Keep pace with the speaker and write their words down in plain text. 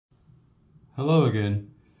Hello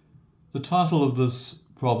again. The title of this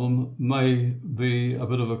problem may be a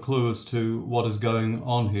bit of a clue as to what is going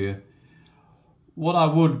on here. What I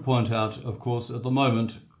would point out, of course, at the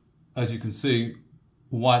moment, as you can see,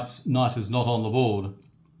 White's knight is not on the board.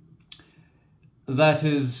 That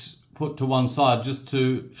is put to one side just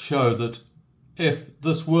to show that if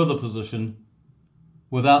this were the position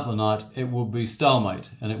without the knight, it would be stalemate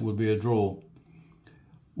and it would be a draw.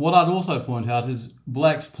 What I'd also point out is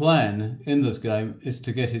Black's plan in this game is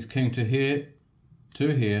to get his king to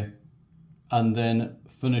here, and then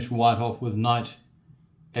finish White off with knight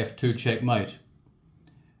f2 checkmate.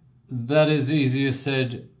 That is easier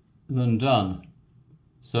said than done.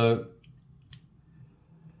 So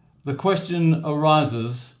the question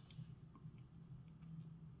arises,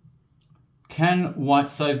 can White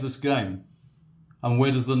save this game? And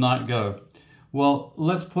where does the knight go? Well,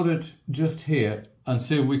 let's put it just here and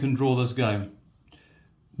see if we can draw this game.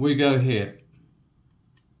 We go here.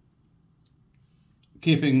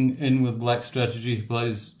 Keeping in with Black's strategy, he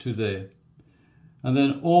plays to there. And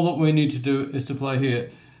then all that we need to do is to play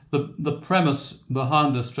here. The premise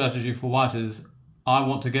behind this strategy for White is I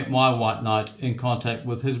want to get my White knight in contact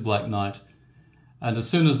with his Black knight. And as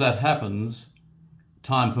soon as that happens,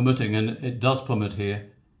 time permitting, and it does permit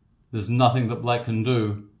here, there's nothing that Black can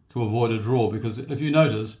do to avoid a draw, because if you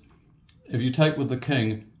notice, if you take with the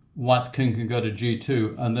king, White's king can go to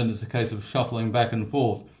g2, and then it's a case of shuffling back and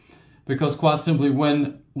forth. Because quite simply,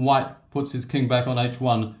 when White puts his king back on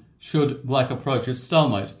h1, should Black approach, it's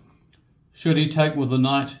stalemate. Should he take with the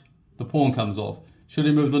knight, the pawn comes off. Should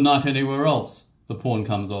he move the knight anywhere else, the pawn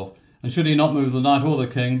comes off. And should he not move the knight or the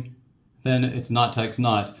king, then it's knight takes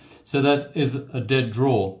knight. So that is a dead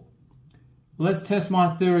draw. Let's test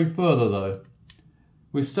my theory further though.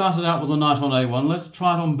 We started out with a knight on a1, let's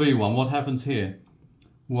try it on b1. What happens here?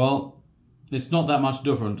 Well, it's not that much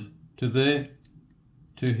different. To there,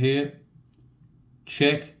 to here,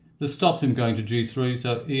 check. This stops him going to g3,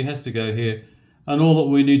 so he has to go here. And all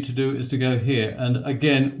that we need to do is to go here. And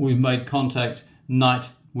again, we've made contact knight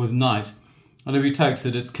with knight. And if he takes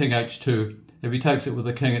it, it's king h2. If he takes it with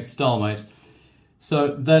the king, it's stalemate.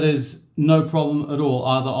 So that is no problem at all,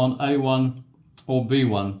 either on a1 or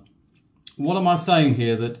b1. What am I saying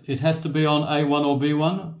here? That it has to be on a1 or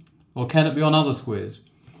b1? Or can it be on other squares?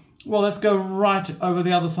 Well, let's go right over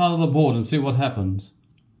the other side of the board and see what happens.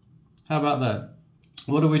 How about that?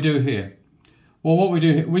 What do we do here? Well, what we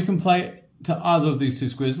do here, we can play to either of these two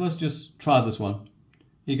squares. Let's just try this one.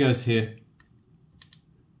 He goes here.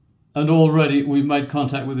 And already we've made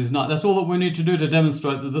contact with his knight. That's all that we need to do to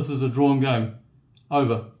demonstrate that this is a drawn game.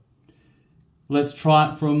 Over. Let's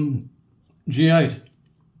try it from g8.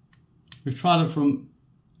 We've tried it from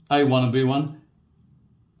a1 and b1,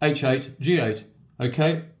 h8, g8.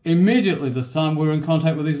 Okay, immediately this time we're in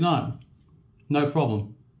contact with his knight. No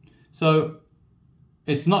problem. So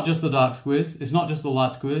it's not just the dark squares, it's not just the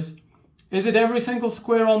light squares. Is it every single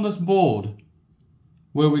square on this board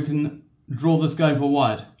where we can draw this game for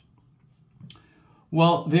White?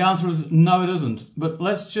 Well, the answer is no, it isn't. But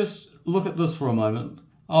let's just look at this for a moment.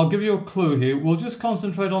 I'll give you a clue here. We'll just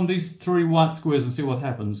concentrate on these three white squares and see what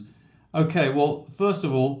happens. Okay, well, first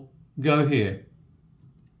of all, go here.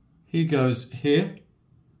 He goes here.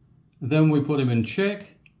 Then we put him in check.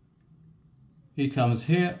 He comes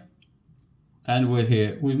here. And we're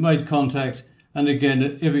here. We've made contact. And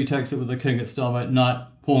again, if he takes it with the king at stalemate, knight,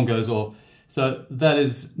 pawn goes off. So that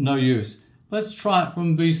is no use. Let's try it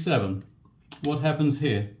from b7. What happens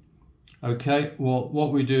here? Okay, well,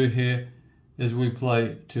 what we do here is we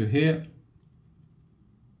play to here,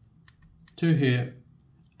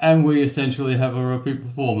 and we essentially have a repeat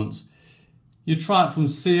performance. You try it from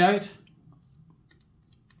c8,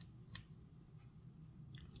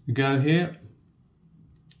 go here,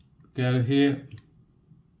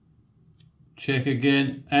 check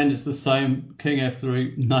again, and it's the same, king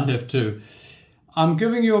f3, knight f2. I'm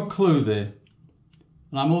giving you a clue there,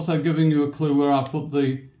 and I'm also giving you a clue where I put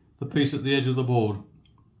the piece at the edge of the board,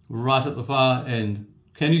 right at the far end.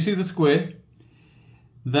 Can you see the square?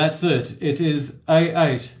 That's it. It is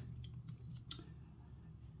a8.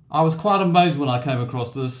 I was quite amazed when I came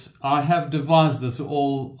across this. I have devised this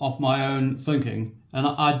all off my own thinking, and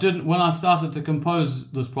I didn't, when I started to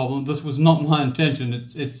compose this problem, this was not my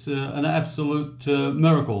intention. It's an absolute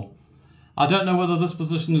miracle. I don't know whether this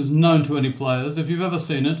position is known to any players. If you've ever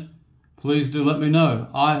seen it, please do let me know.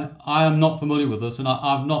 I am not familiar with this, and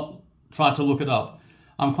I've not tried to look it up.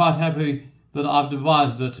 I'm quite happy that I've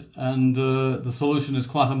devised it, and the solution is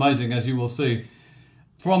quite amazing, as you will see.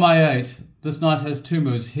 From a8, this knight has two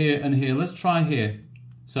moves, here and here. Let's try here.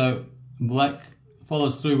 So Black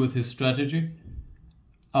follows through with his strategy.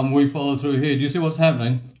 and we follow through here. Do you see what's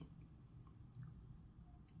happening?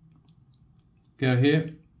 Go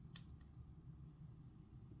here.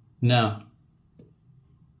 Now,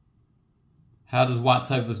 how does white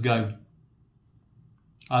save this game?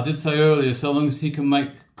 I did say earlier, so long as he can make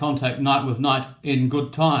contact knight with knight in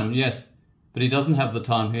good time, yes, but he doesn't have the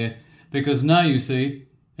time here, because now you see,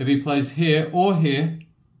 if he plays here or here,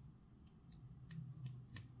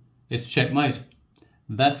 it's checkmate.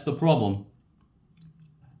 That's the problem.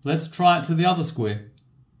 Let's try it to the other square.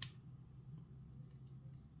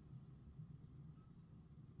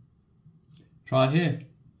 Try here.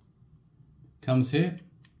 Comes here.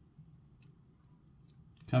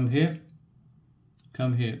 Come here.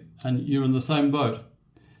 Come here. And you're in the same boat.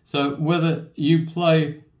 So whether you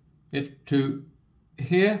play it to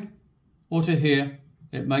here or to here,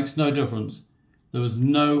 it makes no difference. There is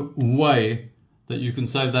no way that you can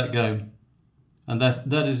save that game. And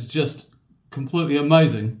that is just completely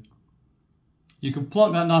amazing. You can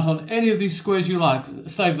plonk that knight on any of these squares you like,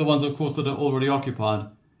 save the ones, of course, that are already occupied,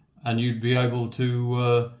 and you'd be able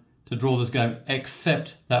to draw this game,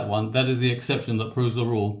 except that one. That is the exception that proves the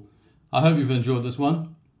rule. I hope you've enjoyed this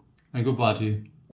one, and goodbye to you.